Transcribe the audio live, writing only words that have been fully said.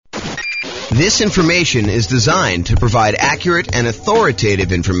This information is designed to provide accurate and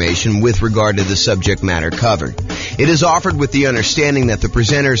authoritative information with regard to the subject matter covered. It is offered with the understanding that the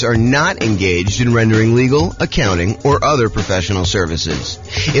presenters are not engaged in rendering legal, accounting, or other professional services.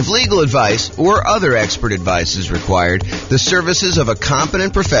 If legal advice or other expert advice is required, the services of a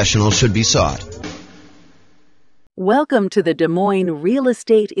competent professional should be sought. Welcome to the Des Moines Real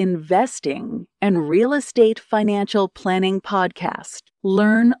Estate Investing and Real Estate Financial Planning Podcast.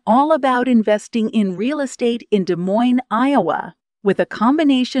 Learn all about investing in real estate in Des Moines, Iowa, with a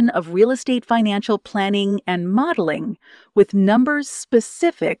combination of real estate financial planning and modeling with numbers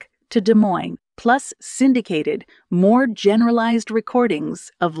specific to Des Moines, plus syndicated, more generalized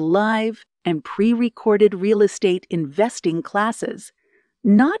recordings of live and pre-recorded real estate investing classes,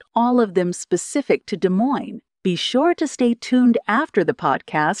 not all of them specific to Des Moines. Be sure to stay tuned after the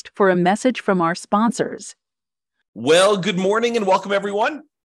podcast for a message from our sponsors. Well, good morning and welcome, everyone.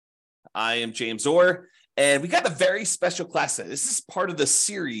 I am James Orr, and we got a very special class today. This is part of the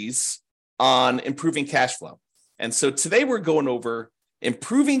series on improving cash flow. And so today we're going over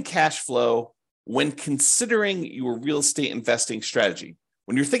improving cash flow when considering your real estate investing strategy.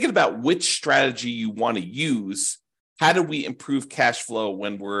 When you're thinking about which strategy you want to use, how do we improve cash flow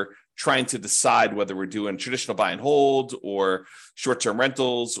when we're trying to decide whether we're doing traditional buy and hold or short-term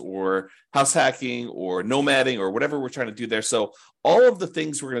rentals or house hacking or nomading or whatever we're trying to do there. So all of the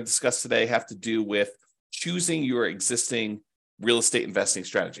things we're going to discuss today have to do with choosing your existing real estate investing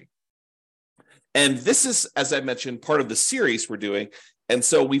strategy. And this is, as I mentioned, part of the series we're doing. And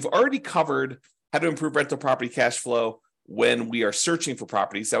so we've already covered how to improve rental property cash flow when we are searching for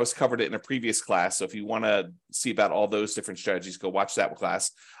properties. That was covered in a previous class. So if you want to see about all those different strategies, go watch that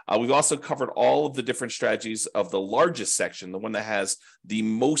class. We've also covered all of the different strategies of the largest section, the one that has the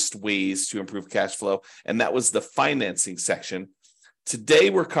most ways to improve cash flow. And that was the financing section. Today,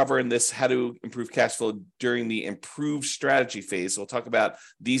 we're covering this, how to improve cash flow during the improved strategy phase. So we'll talk about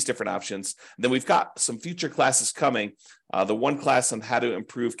these different options. And then we've got some future classes coming. The one class on how to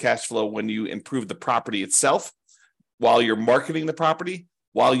improve cash flow when you improve the property itself, while you're marketing the property,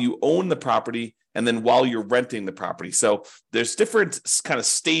 while you own the property, and then while you're renting the property. So there's different kind of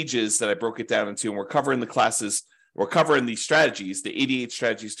stages that I broke it down into, and we're covering the classes, we're covering the strategies, the 88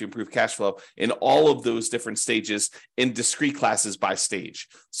 strategies to improve cash flow in all of those different stages in discrete classes by stage.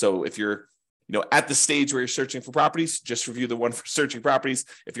 So if you're at the stage where you're searching for properties, just review the one for searching properties.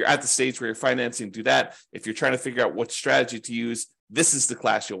 If you're at the stage where you're financing, do that. If you're trying to figure out what strategy to use, this is the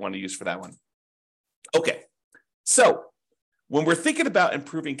class you'll want to use for that one. Okay. So when we're thinking about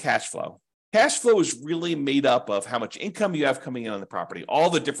improving cash flow is really made up of how much income you have coming in on the property,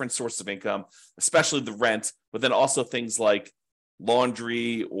 all the different sources of income, especially the rent, but then also things like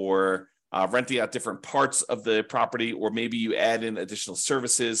laundry or renting out different parts of the property, or maybe you add in additional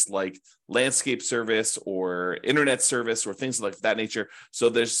services like landscape service or internet service or things like that nature. So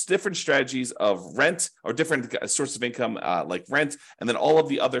there's different strategies of rent or different sources of income like rent, and then all of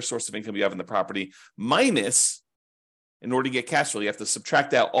the other sources of income you have in the property, minus, in order to get cash flow, you have to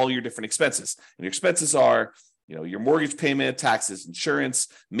subtract out all your different expenses. And your expenses are, your mortgage payment, taxes, insurance,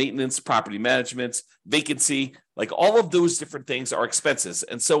 maintenance, property management, vacancy, like all of those different things are expenses.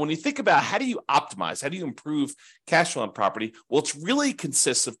 And so when you think about how do you optimize, how do you improve cash flow on property? Well, it really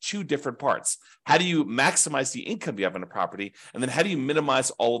consists of two different parts. How do you maximize the income you have on a property? And then how do you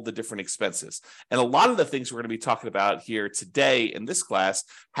minimize all of the different expenses? And a lot of the things we're going to be talking about here today in this class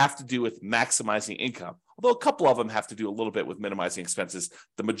have to do with maximizing income. Although a couple of them have to do a little bit with minimizing expenses,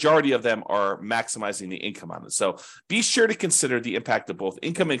 the majority of them are maximizing the income on it. So be sure to consider the impact of both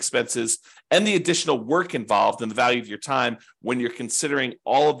income and expenses and the additional work involved and the value of your time when you're considering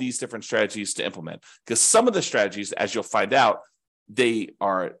all of these different strategies to implement. Because some of the strategies, as you'll find out, they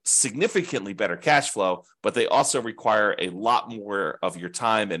are significantly better cash flow, but they also require a lot more of your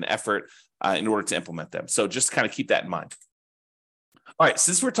time and effort in order to implement them. So just kind of keep that in mind. All right,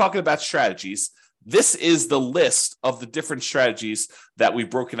 since we're talking about strategies, this is the list of the different strategies that we've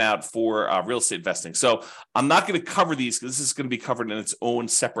broken out for real estate investing. So I'm not going to cover these because this is going to be covered in its own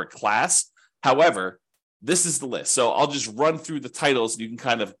separate class. However, this is the list. So I'll just run through the titles and you can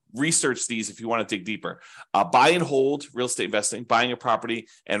kind of research these if you want to dig deeper. Buy and hold, real estate investing, buying a property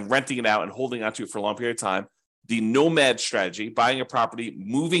and renting it out and holding onto it for a long period of time. The nomad strategy, buying a property,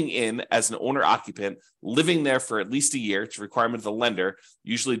 moving in as an owner occupant, living there for at least a year. It's a requirement of the lender.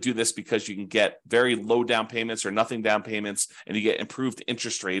 Usually do this because you can get very low down payments or nothing down payments, and you get improved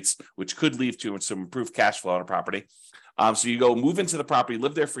interest rates, which could lead to some improved cash flow on a property. So you go move into the property,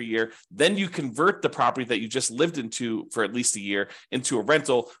 live there for a year, then you convert the property that you just lived into for at least a year into a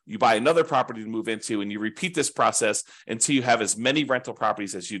rental. You buy another property to move into, and you repeat this process until you have as many rental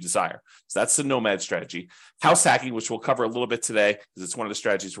properties as you desire. So that's the nomad strategy. House hacking, which we'll cover a little bit today, because it's one of the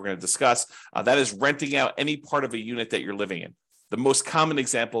strategies we're going to discuss, that is renting out any part of a unit that you're living in. The most common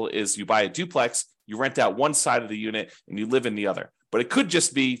example is you buy a duplex, you rent out one side of the unit, and you live in the other. But it could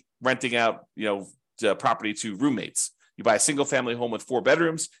just be renting out, the property to roommates. You buy a single family home with 4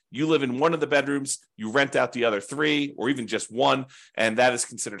 bedrooms, you live in one of the bedrooms, you rent out the other 3 or even just one, and that is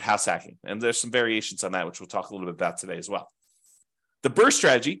considered house hacking. And there's some variations on that, which we'll talk a little bit about today as well. The BRRRR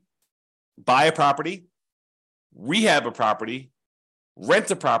strategy: buy a property, rehab a property, rent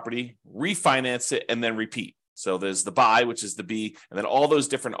a property, refinance it, and then repeat. So there's the buy, which is the B, and then all those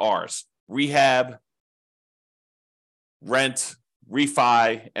different R's: rehab, rent,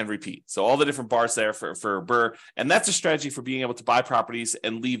 refi, and repeat. So all the different bars there for BRRRR. And that's a strategy for being able to buy properties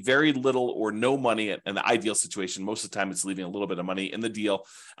and leave very little or no money in the ideal situation. Most of the time, it's leaving a little bit of money in the deal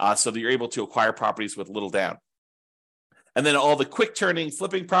so that you're able to acquire properties with little down. And then all the quick turning,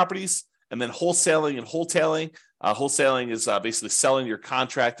 flipping properties, and then wholesaling and wholetailing. Wholesaling is basically selling your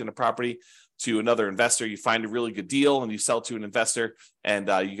contract in a property to another investor. You find a really good deal and you sell to an investor, and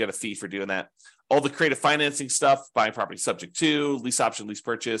you get a fee for doing that. All the creative financing stuff: buying property subject to, lease option, lease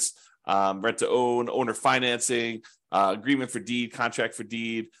purchase, rent to own, owner financing, agreement for deed, contract for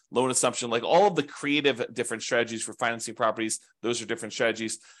deed, loan assumption, like all of the creative different strategies for financing properties. Those are different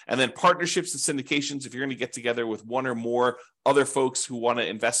strategies. And then partnerships and syndications: if you're going to get together with one or more other folks who want to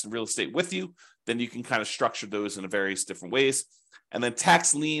invest in real estate with you, then you can kind of structure those in various different ways. And then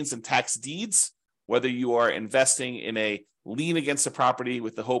tax liens and tax deeds: whether you are investing in a lien against a property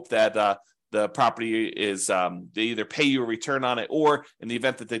with the hope that the property is, they either pay you a return on it, or in the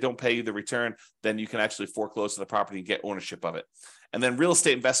event that they don't pay you the return, then you can actually foreclose on the property and get ownership of it. And then real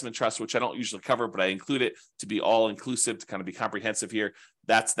estate investment trust, which I don't usually cover, but I include it to be all inclusive, to kind of be comprehensive here.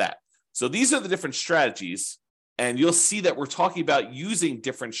 That's that. So these are the different strategies. And you'll see that we're talking about using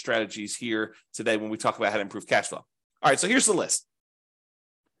different strategies here today when we talk about how to improve cash flow. All right, so here's the list.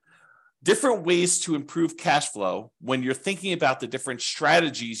 Different ways to improve cash flow when you're thinking about the different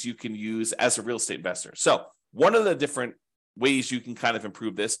strategies you can use as a real estate investor. So one of the different ways you can kind of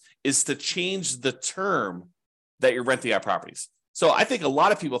improve this is to change the term that you're renting out properties. So I think a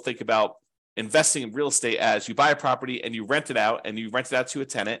lot of people think about investing in real estate as you buy a property and you rent it out, and you rent it out to a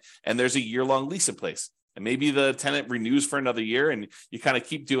tenant, and there's a year-long lease in place. And maybe the tenant renews for another year, and you kind of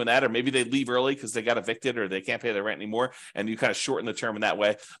keep doing that. Or maybe they leave early because they got evicted or they can't pay their rent anymore, and you kind of shorten the term in that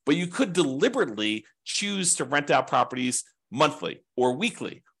way. But you could deliberately choose to rent out properties monthly or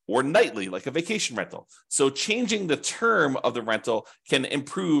weekly or nightly, like a vacation rental. So changing the term of the rental can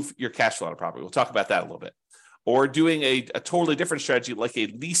improve your cash flow on a property. We'll talk about that a little bit. Or doing a totally different strategy, like a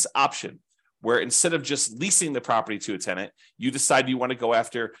lease option, where instead of just leasing the property to a tenant, you decide you want to go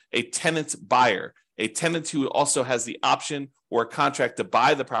after a tenant buyer, a tenant who also has the option or a contract to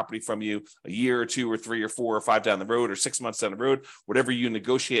buy the property from you a year or 2 or 3 or 4 or 5 down the road, or 6 months down the road, whatever you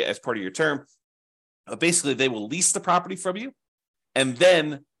negotiate as part of your term. Basically, they will lease the property from you, and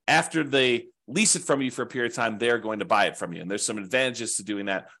then after they lease it from you for a period of time, they're going to buy it from you. And there's some advantages to doing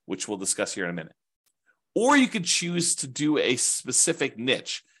that, which we'll discuss here in a minute. Or you could choose to do a specific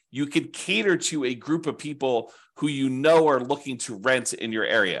niche. You could cater to a group of people who you know are looking to rent in your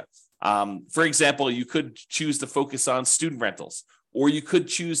area. For example, you could choose to focus on student rentals, or you could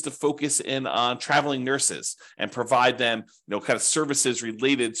choose to focus in on traveling nurses and provide them, kind of services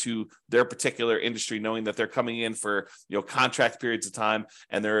related to their particular industry, knowing that they're coming in for, contract periods of time,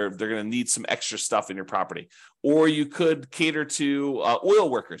 and they're going to need some extra stuff in your property. Or you could cater to oil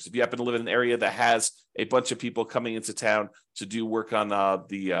workers if you happen to live in an area that has a bunch of people coming into town to do work on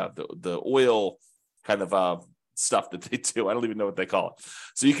the oil kind of stuff that they do. I don't even know what they call it.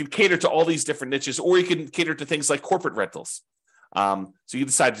 So you can cater to all these different niches, or you can cater to things like corporate rentals. So you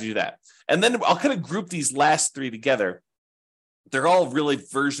decide to do that. And then I'll kind of group these last 3 together. They're all really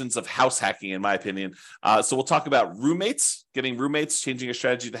versions of house hacking, in my opinion. So we'll talk about roommates, getting roommates, changing a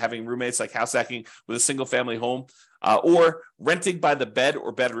strategy to having roommates, like house hacking with a single family home, or renting by the bed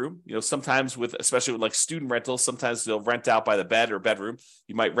or bedroom. Sometimes especially with like student rentals, sometimes they'll rent out by the bed or bedroom.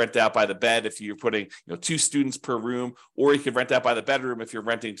 You might rent out by the bed if you're putting 2 students per room, or you could rent out by the bedroom if you're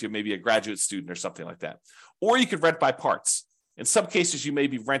renting to maybe a graduate student or something like that. Or you could rent by parts. In some cases, you may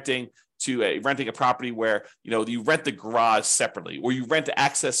be renting a property where you rent the garage separately, or you rent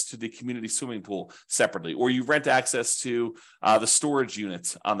access to the community swimming pool separately, or you rent access to the storage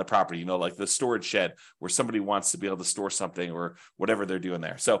units on the property, like the storage shed where somebody wants to be able to store something or whatever they're doing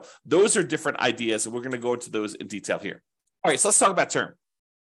there. So those are different ideas, and we're going to go into those in detail here. All right, so let's talk about term.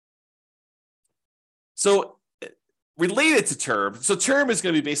 So related to term, so term is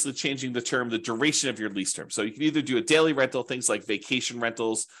going to be basically changing the duration of your lease term. So you can either do a daily rental, things like vacation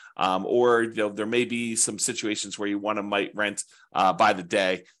rentals, or there may be some situations where you might rent by the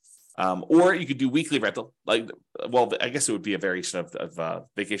day. Or you could do weekly rental, I guess it would be a variation of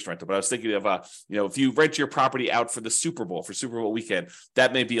vacation rental. But I was thinking of, if you rent your property out for the Super Bowl weekend,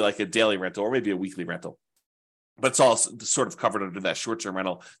 that may be like a daily rental or maybe a weekly rental. But it's all sort of covered under that short-term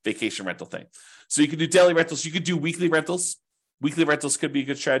rental, vacation rental thing. So you could do daily rentals. You could do weekly rentals. Weekly rentals could be a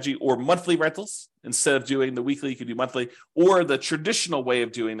good strategy, or monthly rentals. Instead of doing the weekly, you could do monthly. Or the traditional way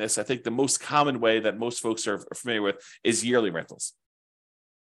of doing this, I think the most common way that most folks are familiar with is yearly rentals.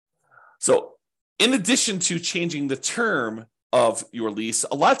 So in addition to changing the term of your lease,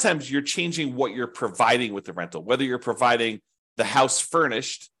 a lot of times you're changing what you're providing with the rental, whether you're providing the house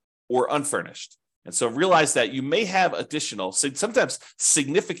furnished or unfurnished. And so realize that you may have sometimes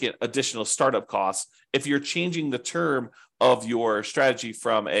significant additional startup costs if you're changing the term of your strategy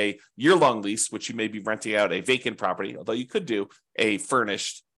from a year-long lease, which you may be renting out a vacant property, although you could do a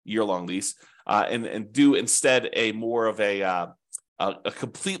furnished year-long lease, and do instead a more of a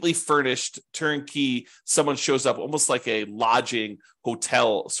completely furnished turnkey. Someone shows up almost like a lodging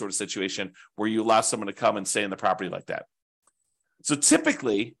hotel sort of situation where you allow someone to come and stay in the property like that. So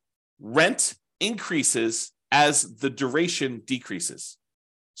typically, rent increases as the duration decreases.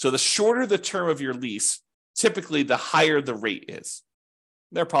 So the shorter the term of your lease, typically the higher the rate is.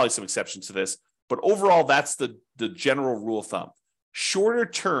 There are probably some exceptions to this, but overall, that's the general rule of thumb. Shorter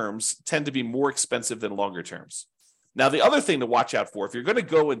terms tend to be more expensive than longer terms. Now, the other thing to watch out for, if you're going to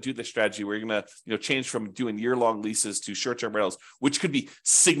go and do the strategy where you're going to change from doing year-long leases to short-term rentals, which could be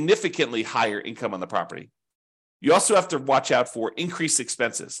significantly higher income on the property, you also have to watch out for increased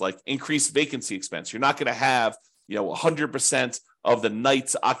expenses, like increased vacancy expense. You're not going to have 100% of the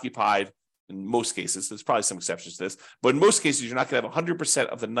nights occupied in most cases. There's probably some exceptions to this, but in most cases, you're not going to have 100%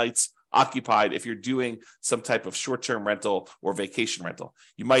 of the nights occupied if you're doing some type of short-term rental or vacation rental.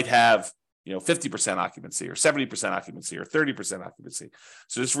 You might have 50% occupancy or 70% occupancy or 30% occupancy.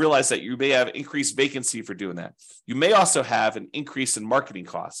 So just realize that you may have increased vacancy for doing that. You may also have an increase in marketing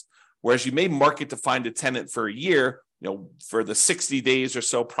costs, whereas you may market to find a tenant for a year, for the 60 days or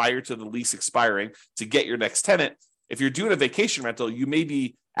so prior to the lease expiring to get your next tenant. If you're doing a vacation rental, you may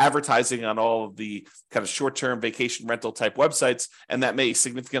be advertising on all of the kind of short-term vacation rental type websites, and that may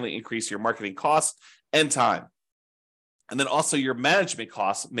significantly increase your marketing costs and time. And then also your management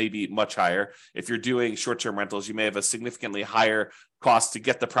costs may be much higher. If you're doing short-term rentals, you may have a significantly higher cost to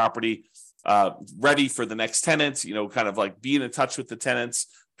get the property ready for the next tenants, kind of like being in touch with the tenants,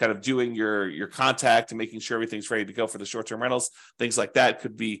 kind of doing your contact and making sure everything's ready to go for the short-term rentals. Things like that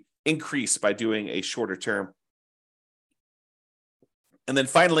could be increased by doing a shorter term. And then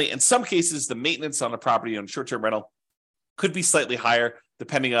finally, in some cases, the maintenance on the property on short-term rental could be slightly higher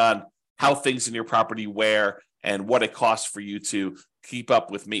depending on how things in your property wear and what it costs for you to keep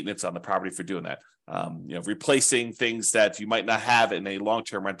up with maintenance on the property for doing that. Replacing things that you might not have in a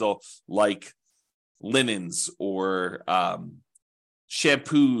long-term rental, like linens or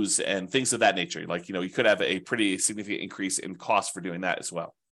shampoos and things of that nature. Like, you could have a pretty significant increase in cost for doing that as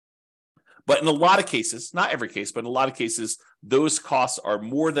well. But in a lot of cases, not every case, but in a lot of cases, those costs are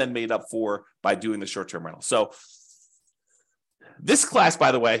more than made up for by doing the short-term rental. So this class,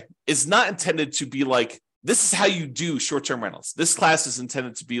 by the way, is not intended to be like, this is how you do short-term rentals. This class is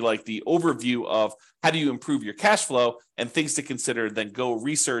intended to be like the overview of how do you improve your cash flow and things to consider, then go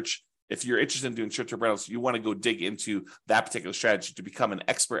research. If you're interested in doing short-term rentals, you want to go dig into that particular strategy to become an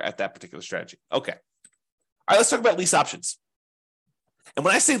expert at that particular strategy. Okay. All right, let's talk about lease options. And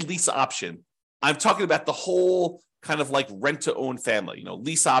when I say lease option, I'm talking about the whole kind of like rent-to-own family.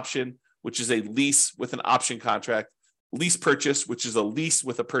 Lease option, which is a lease with an option contract. Lease purchase, which is a lease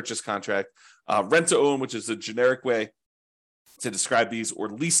with a purchase contract. Rent-to-own, which is a generic way to describe these, or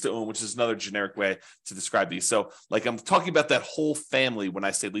lease-to-own, which is another generic way to describe these. So like I'm talking about that whole family when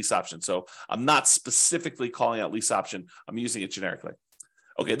I say lease option. So I'm not specifically calling out lease option. I'm using it generically.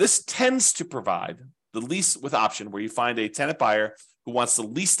 Okay, this tends to provide the lease with option where you find a tenant buyer who wants to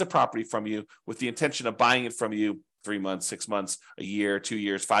lease the property from you with the intention of buying it from you 3 months, 6 months, a year, 2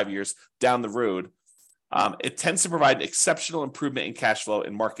 years, 5 years down the road. It tends to provide exceptional improvement in cash flow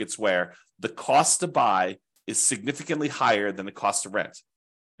in markets where the cost to buy is significantly higher than the cost to rent.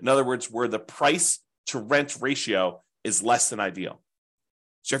 In other words, where the price to rent ratio is less than ideal.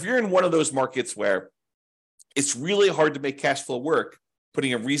 So if you're in one of those markets where it's really hard to make cash flow work,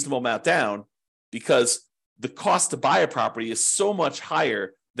 putting a reasonable amount down because the cost to buy a property is so much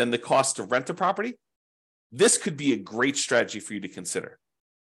higher than the cost to rent a property, this could be a great strategy for you to consider.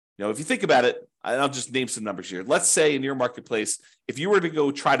 If you think about it, I'll just name some numbers here. Let's say in your marketplace, if you were to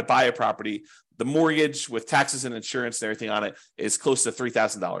go try to buy a property, the mortgage with taxes and insurance and everything on it is close to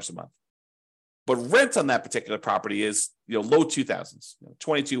 $3,000 a month. But rent on that particular property is, low 2000s,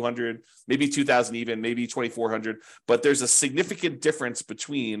 2,200, maybe 2,000 even, maybe 2,400. But there's a significant difference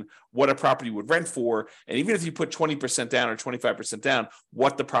between what a property would rent for, and even if you put 20% down or 25% down,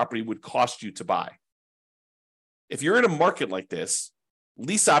 what the property would cost you to buy. If you're in a market like this,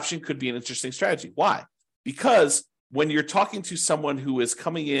 lease option could be an interesting strategy. Why? Because when you're talking to someone who is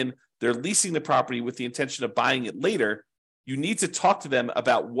coming in, they're leasing the property with the intention of buying it later, you need to talk to them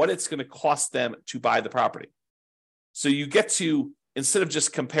about what it's going to cost them to buy the property. So you get to, instead of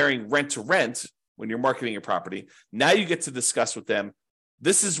just comparing rent to rent when you're marketing your property, now you get to discuss with them,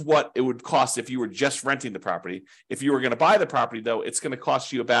 this is what it would cost if you were just renting the property. If you were going to buy the property, though, it's going to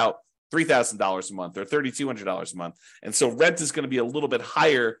cost you about $3,000 a month or $3,200 a month. And so rent is going to be a little bit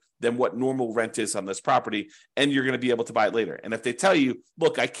higher than what normal rent is on this property, and you're going to be able to buy it later. And if they tell you,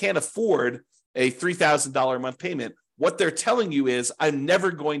 look, I can't afford a $3,000 a month payment, what they're telling you is, I'm never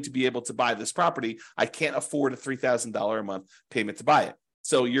going to be able to buy this property. I can't afford a $3,000 a month payment to buy it.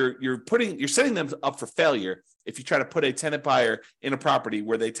 So you're setting them up for failure if you try to put a tenant buyer in a property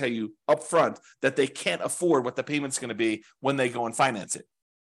where they tell you up front that they can't afford what the payment's going to be when they go and finance it.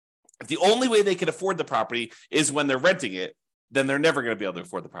 If the only way they can afford the property is when they're renting it, then they're never going to be able to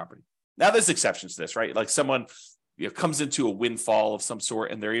afford the property. Now, there's exceptions to this, right? Like someone comes into a windfall of some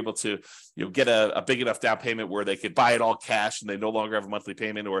sort and they're able to get a big enough down payment where they could buy it all cash and they no longer have a monthly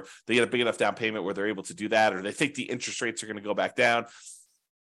payment, or they get a big enough down payment where they're able to do that, or they think the interest rates are going to go back down.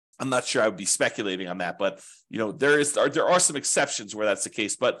 I'm not sure I would be speculating on that, but there are some exceptions where that's the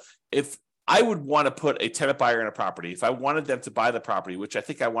case. But if I would want to put a tenant buyer in a property, if I wanted them to buy the property, which I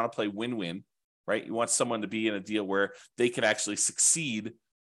think I want to play win-win, right? You want someone to be in a deal where they can actually succeed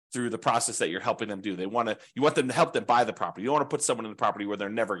through the process that you're helping them do. You want them to help them buy the property. You don't want to put someone in the property where they're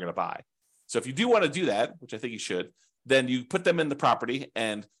never going to buy. So if you do want to do that, which I think you should, then you put them in the property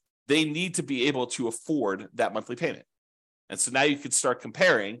and they need to be able to afford that monthly payment. And so now you can start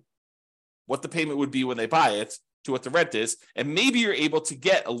comparing what the payment would be when they buy it to what the rent is. And maybe you're able to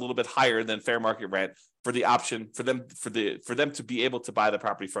get a little bit higher than fair market rent for the option for them to be able to buy the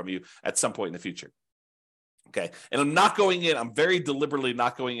property from you at some point in the future. Okay. And I'm very deliberately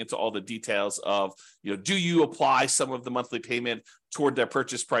not going into all the details of, do you apply some of the monthly payment toward their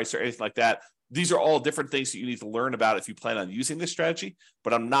purchase price or anything like that? These are all different things that you need to learn about if you plan on using this strategy,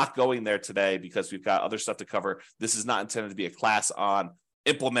 but I'm not going there today because we've got other stuff to cover. This is not intended to be a class on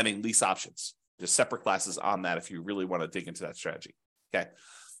implementing lease options. There's separate classes on that if you really want to dig into that strategy. Okay.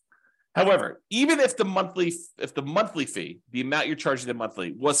 However, even if the monthly fee, the amount you're charging them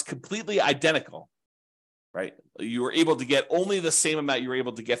monthly, was completely identical, right? You were able to get only the same amount you were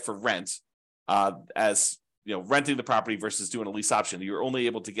able to get for rent as renting the property versus doing a lease option. You were only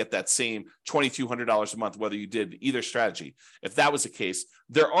able to get that same $2,200 a month, whether you did either strategy. If that was the case,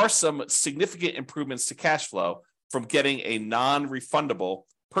 there are some significant improvements to cash flow from getting a non-refundable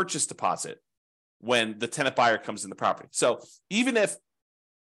purchase deposit when the tenant buyer comes in the property. So even if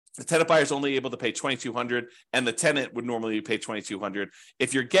the tenant buyer is only able to pay $2,200 and the tenant would normally pay $2,200,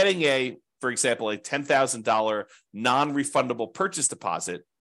 if you're getting for example, a $10,000 non-refundable purchase deposit,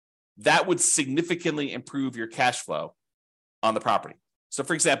 that would significantly improve your cash flow on the property. So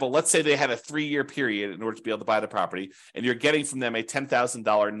for example, let's say they had a 3-year period in order to be able to buy the property, and you're getting from them a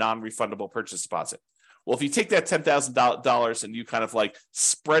 $10,000 non-refundable purchase deposit. Well, if you take that $10,000 and you kind of like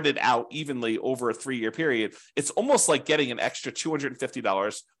spread it out evenly over a 3-year period, it's almost like getting an extra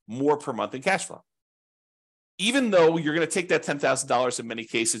 $250 more per month in cash flow. Even though you're going to take that $10,000 in many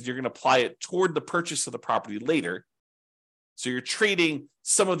cases, you're going to apply it toward the purchase of the property later. So you're trading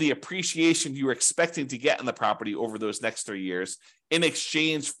some of the appreciation you were expecting to get in the property over those next 3 years in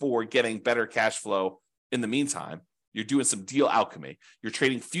exchange for getting better cash flow in the meantime. You're doing some deal alchemy. You're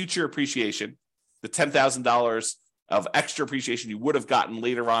trading future appreciation, the $10,000 of extra appreciation you would have gotten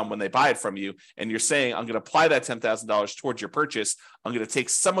later on when they buy it from you. And you're saying, I'm going to apply that $10,000 towards your purchase. I'm going to take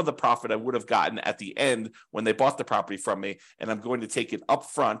some of the profit I would have gotten at the end when they bought the property from me, and I'm going to take it up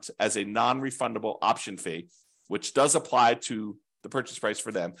front as a non-refundable option fee, which does apply to the purchase price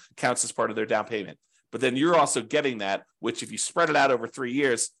for them, counts as part of their down payment. But then you're also getting that, which if you spread it out over 3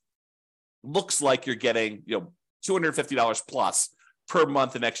 years, looks like you're getting $250 plus per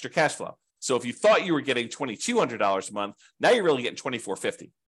month in extra cash flow. So if you thought you were getting $2,200 a month, now you're really getting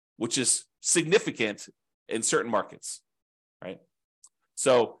 $2,450, which is significant in certain markets, right?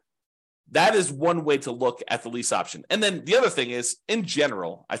 So that is one way to look at the lease option. And then the other thing is, in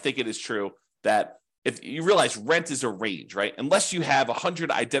general, I think it is true that if you realize rent is a range, right? Unless you have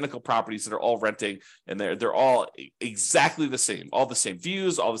 100 identical properties that are all renting and they're all exactly the same, all the same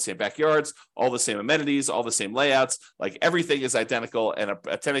views, all the same backyards, all the same amenities, all the same layouts, like everything is identical, and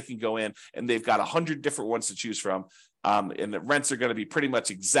a tenant can go in and they've got 100 different ones to choose from, and the rents are going to be pretty much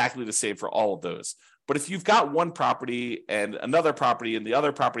exactly the same for all of those. But if you've got one property and another property, and the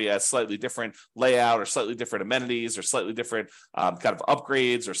other property has slightly different layout or slightly different amenities or slightly different kind of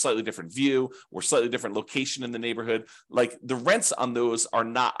upgrades or slightly different view or slightly different location in the neighborhood, like the rents on those are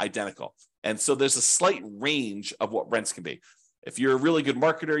not identical. And so there's a slight range of what rents can be. If you're a really good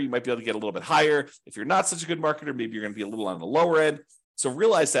marketer, you might be able to get a little bit higher. If you're not such a good marketer, maybe you're going to be a little on the lower end. So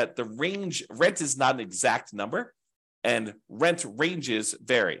realize that the range, rent is not an exact number, and rent ranges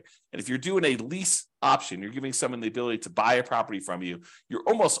vary. And if you're doing a lease option, you're giving someone the ability to buy a property from you, you're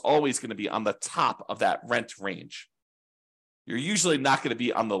almost always going to be on the top of that rent range. You're usually not going to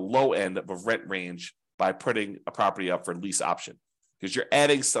be on the low end of a rent range by putting a property up for lease option, because you're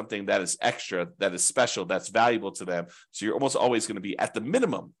adding something that is extra, that is special, that's valuable to them. So you're almost always going to be at the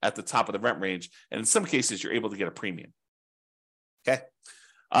minimum at the top of the rent range. And in some cases, you're able to get a premium. Okay.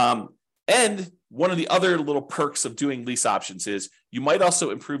 And one of the other little perks of doing lease options is you might also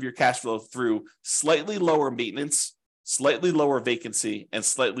improve your cash flow through slightly lower maintenance, slightly lower vacancy, and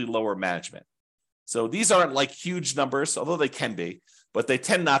slightly lower management. So these aren't like huge numbers, although they can be, but they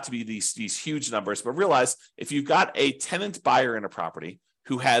tend not to be these huge numbers. But realize if you've got a tenant buyer in a property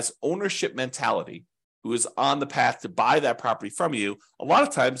who has ownership mentality, who is on the path to buy that property from you, a lot of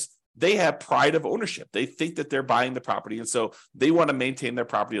times they have pride of ownership. They think that they're buying the property, and so they want to maintain their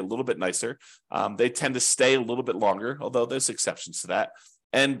property a little bit nicer. They tend to stay a little bit longer, although there's exceptions to that.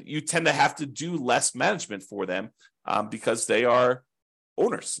 And you tend to have to do less management for them because they are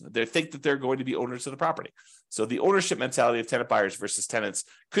owners. They think that they're going to be owners of the property. So the ownership mentality of tenant buyers versus tenants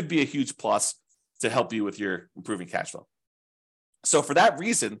could be a huge plus to help you with your improving cash flow. So for that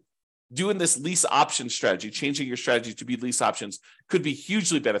reason, doing this lease option strategy, changing your strategy to be lease options, could be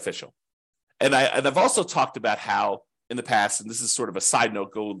hugely beneficial. And I've also talked about how in the past, and this is sort of a side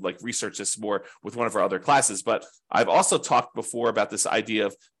note, go like research this more with one of our other classes, but I've also talked before about this idea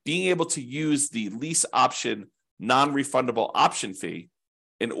of being able to use the lease option non-refundable option fee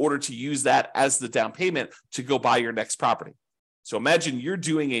in order to use that as the down payment to go buy your next property. So imagine you're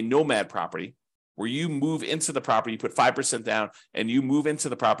doing a nomad property where you move into the property, you put 5% down, and you move into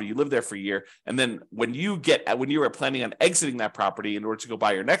the property, you live there for a year. And then when you are planning on exiting that property in order to go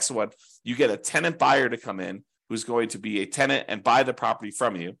buy your next one, you get a tenant buyer to come in who's going to be a tenant and buy the property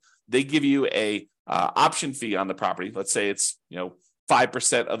from you. They give you a option fee on the property. Let's say it's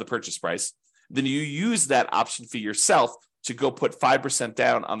 5% of the purchase price. Then you use that option fee yourself to go put 5%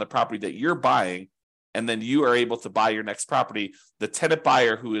 down on the property that you're buying, and then you are able to buy your next property. The tenant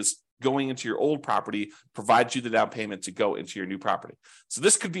buyer who is going into your old property provides you the down payment to go into your new property. So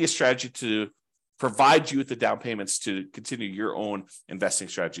this could be a strategy to provide you with the down payments to continue your own investing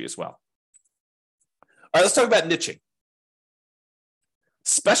strategy as well. All right, let's talk about niching.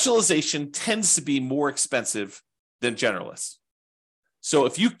 Specialization tends to be more expensive than generalists. So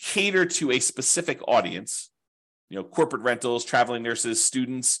if you cater to a specific audience, corporate rentals, traveling nurses,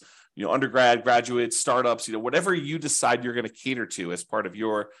 students, undergrad, graduates, startups, whatever you decide you're going to cater to as part of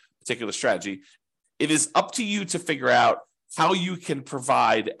your particular strategy, it is up to you to figure out how you can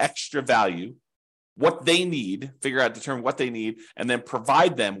provide extra value, what they need, determine what they need, and then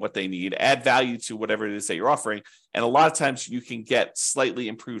provide them what they need, add value to whatever it is that you're offering. And a lot of times you can get slightly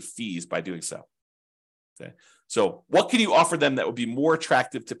improved fees by doing so. Okay. So what can you offer them that would be more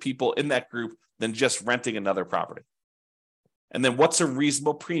attractive to people in that group than just renting another property? And then what's a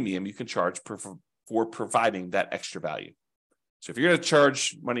reasonable premium you can charge for providing that extra value? So if you're going to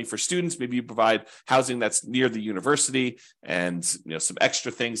charge money for students, maybe you provide housing that's near the university and some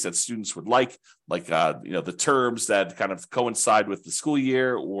extra things that students would like the terms that kind of coincide with the school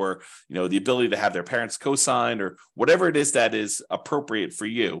year, or the ability to have their parents co-sign, or whatever it is that is appropriate for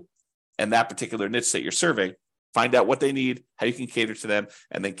you and that particular niche that you're serving. Find out what they need, how you can cater to them,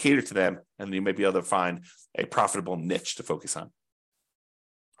 and then cater to them, and then you may be able to find a profitable niche to focus on.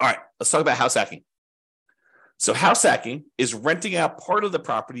 All right, let's talk about house hacking. So house hacking is renting out part of the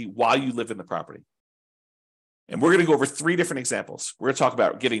property while you live in the property. And we're going to go over 3 different examples. We're going to talk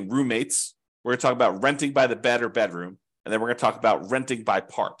about getting roommates. We're going to talk about renting by the bed or bedroom. And then we're going to talk about renting by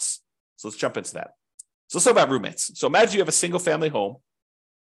parts. So let's jump into that. So let's talk about roommates. So imagine you have a single family home.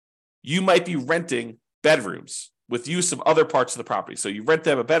 You might be renting bedrooms with use of other parts of the property. So you rent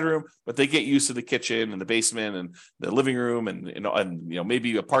them a bedroom, but they get use of the kitchen and the basement and the living room and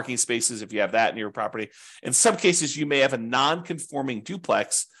maybe a parking spaces if you have that in your property. In some cases, you may have a non-conforming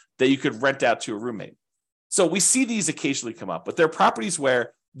duplex that you could rent out to a roommate. So we see these occasionally come up, but they're properties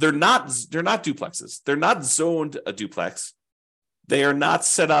where they're not duplexes. They're not zoned a duplex. They are not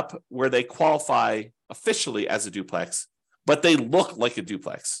set up where they qualify officially as a duplex, but they look like a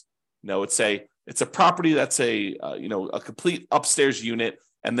duplex. It's a property that's a complete upstairs unit,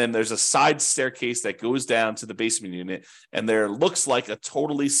 and then there's a side staircase that goes down to the basement unit, and there looks like a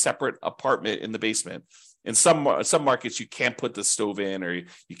totally separate apartment in the basement. In some markets, you can't put the stove in, or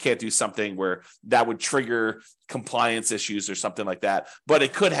you can't do something where that would trigger compliance issues or something like that. But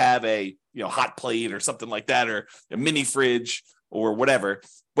it could have a hot plate or something like that, or a mini fridge or whatever.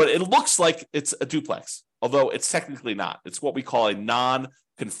 But it looks like it's a duplex, although it's technically not. It's what we call a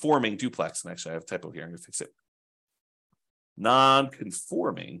non-conforming duplex. And actually, I have a typo here. I'm going to fix it.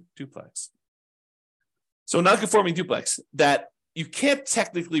 Non-conforming duplex. So non-conforming duplex that you can't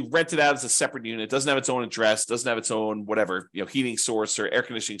technically rent it out as a separate unit. It doesn't have its own address, doesn't have its own whatever, heating source or air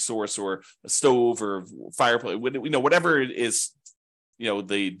conditioning source or a stove or fireplace, whatever it is,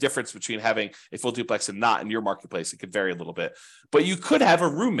 the difference between having a full duplex and not in your marketplace, it could vary a little bit. But you could have a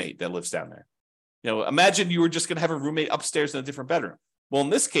roommate that lives down there. Imagine you were just going to have a roommate upstairs in a different bedroom. Well, in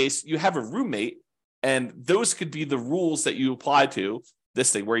this case, you have a roommate, and those could be the rules that you apply to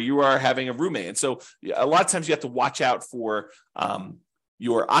this thing where you are having a roommate. And so a lot of times you have to watch out for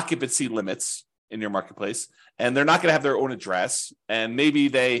your occupancy limits in your marketplace, and they're not going to have their own address. And maybe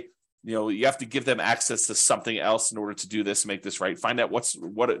you have to give them access to something else in order to do this and make this right. Find out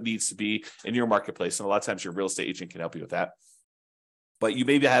what it needs to be in your marketplace. And a lot of times your real estate agent can help you with that. But you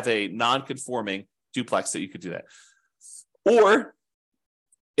maybe have a non-conforming duplex that you could do that. Or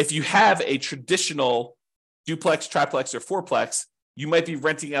if you have a traditional duplex, triplex, or fourplex, you might be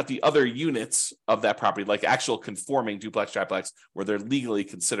renting out the other units of that property, like actual conforming duplex, triplex, where they're legally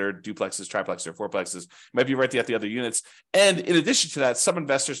considered duplexes, triplexes, or fourplexes. You might be renting out the other units. And in addition to that, some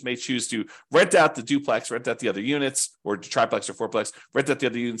investors may choose to rent out the duplex, rent out the other units, or triplex or fourplex, rent out the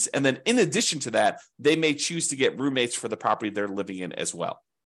other units. And then in addition to that, they may choose to get roommates for the property they're living in as well.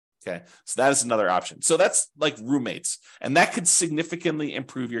 Okay, so that is another option. So that's like roommates. And that could significantly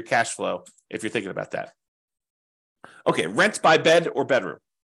improve your cash flow if you're thinking about that. Okay, rent by bed or bedroom.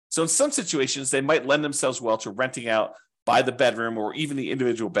 So in some situations, they might lend themselves well to renting out by the bedroom or even the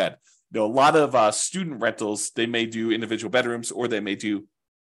individual bed. A lot of student rentals, they may do individual bedrooms, or they may do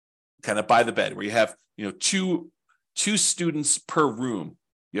kind of by the bed, where you have two students per room.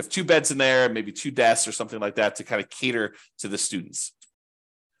 You have two beds in there, maybe two desks or something like that to kind of cater to the students.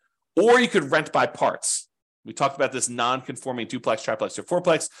 Or you could rent by parts. We talked about this non-conforming duplex, triplex, or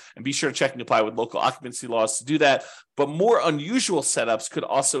fourplex, and be sure to check and comply with local occupancy laws to do that. But more unusual setups could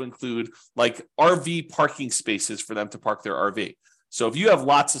also include like RV parking spaces for them to park their RV. So if you have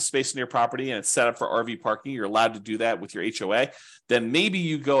lots of space in your property and it's set up for RV parking, you're allowed to do that with your HOA, then maybe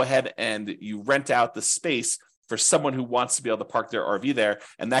you go ahead and you rent out the space for someone who wants to be able to park their RV there,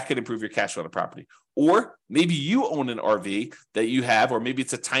 and that could improve your cash flow on the property. Or maybe you own an RV that you have, or maybe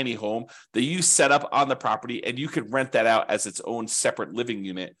it's a tiny home that you set up on the property, and you could rent that out as its own separate living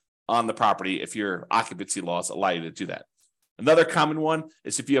unit on the property if your occupancy laws allow you to do that. Another common one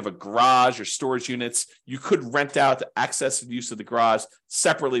is if you have a garage or storage units, you could rent out the access and use of the garage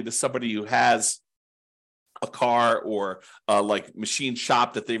separately to somebody who has a car or like machine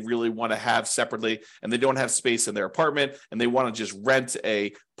shop that they really want to have separately, and they don't have space in their apartment, and they want to just rent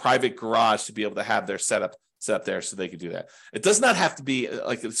a private garage to be able to have their setup there so they can do that. It does not have to be,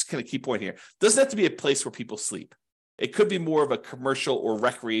 like, it's kind of key point here, it doesn't have to be a place where people sleep. It could be more of a commercial or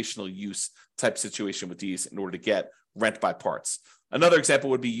recreational use type situation with these in order to get rent by parts. Another example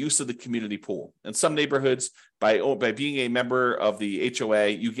would be use of the community pool. In some neighborhoods, by being a member of the HOA,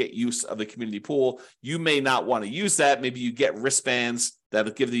 you get use of the community pool. You may not want to use that. Maybe you get wristbands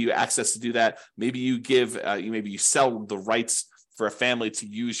that give you access to do that. Maybe you maybe you sell the rights for a family to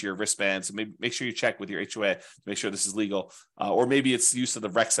use your wristbands. So maybe make sure you check with your HOA to make sure this is legal. Or maybe it's use of the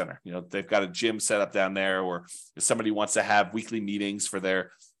rec center. They've got a gym set up down there, or if somebody wants to have weekly meetings for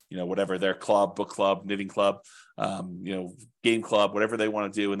their whatever, their club, book club, knitting club, game club, whatever they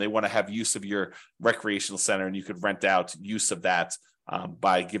want to do, and they want to have use of your recreational center, and you could rent out use of that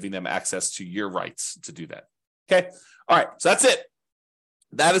by giving them access to your rights to do that. Okay. All right. So that's it.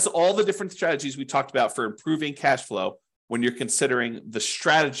 That is all the different strategies we talked about for improving cash flow when you're considering the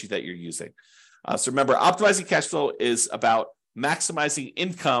strategy that you're using. So remember, optimizing cash flow is about maximizing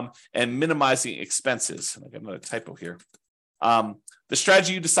income and minimizing expenses. I got another typo here. The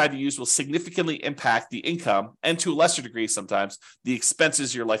strategy you decide to use will significantly impact the income and, to a lesser degree sometimes, the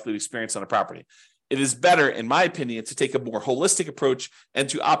expenses you're likely to experience on a property. It is better, in my opinion, to take a more holistic approach and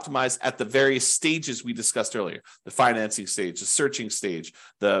to optimize at the various stages we discussed earlier: the financing stage, the searching stage,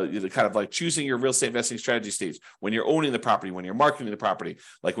 the kind of like choosing your real estate investing strategy stage, when you're owning the property, when you're marketing the property,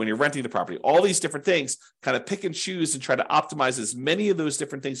 like when you're renting the property, all these different things. Kind of pick and choose and try to optimize as many of those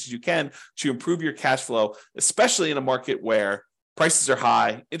different things as you can to improve your cash flow, especially in a market where prices are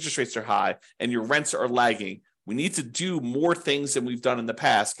high, interest rates are high, and your rents are lagging. We need to do more things than we've done in the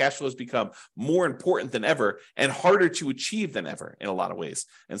past. Cash flow has become more important than ever and harder to achieve than ever in a lot of ways.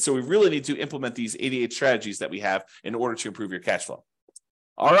 And so we really need to implement these 88 strategies that we have in order to improve your cash flow.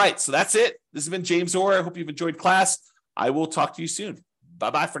 All right, so that's it. This has been James Orr. I hope you've enjoyed class. I will talk to you soon.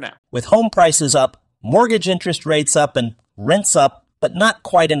 Bye-bye for now. With home prices up, mortgage interest rates up, and rents up, but not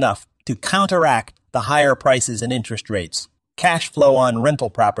quite enough to counteract the higher prices and interest rates, cash flow on rental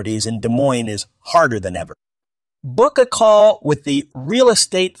properties in Des Moines is harder than ever. Book a call with the Real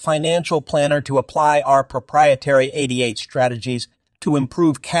Estate Financial Planner to apply our proprietary 88 strategies to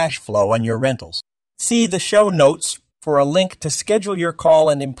improve cash flow on your rentals. See the show notes for a link to schedule your call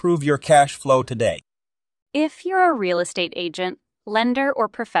and improve your cash flow today. If you're a real estate agent, lender, or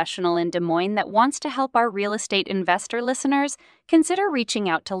professional in Des Moines that wants to help our real estate investor listeners, consider reaching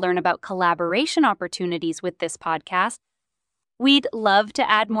out to learn about collaboration opportunities with this podcast. We'd love to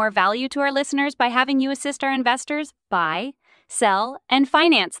add more value to our listeners by having you assist our investors buy, sell, and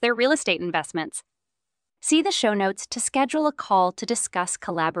finance their real estate investments. See the show notes to schedule a call to discuss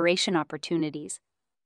collaboration opportunities.